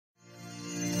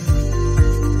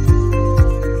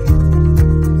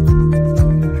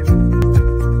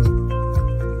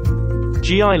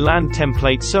GI Land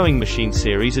Template Sewing Machine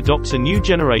Series adopts a new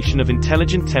generation of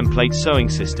intelligent template sewing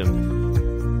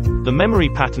system. The memory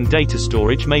pattern data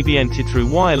storage may be entered through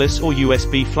wireless or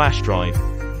USB flash drive,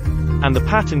 and the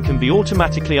pattern can be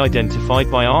automatically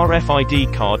identified by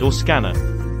RFID card or scanner.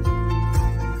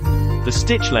 The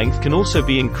stitch length can also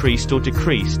be increased or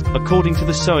decreased, according to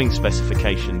the sewing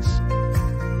specifications.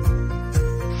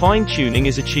 Fine-tuning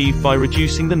is achieved by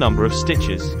reducing the number of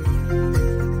stitches.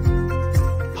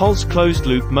 Pulse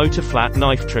closed-loop motor flat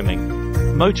knife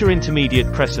trimming. Motor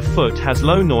intermediate presser foot has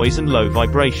low noise and low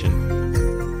vibration.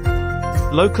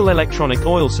 Local electronic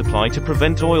oil supply to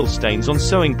prevent oil stains on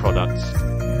sewing products.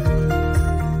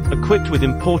 Equipped with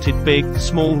imported big,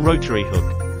 small rotary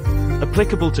hook.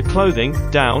 Applicable to clothing,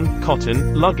 down,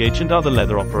 cotton, luggage and other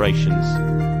leather operations.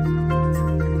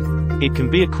 It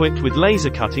can be equipped with laser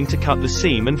cutting to cut the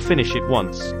seam and finish it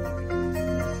once.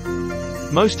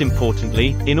 Most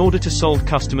importantly, in order to solve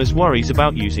customers' worries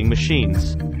about using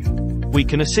machines, we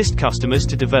can assist customers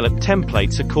to develop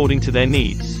templates according to their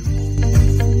needs.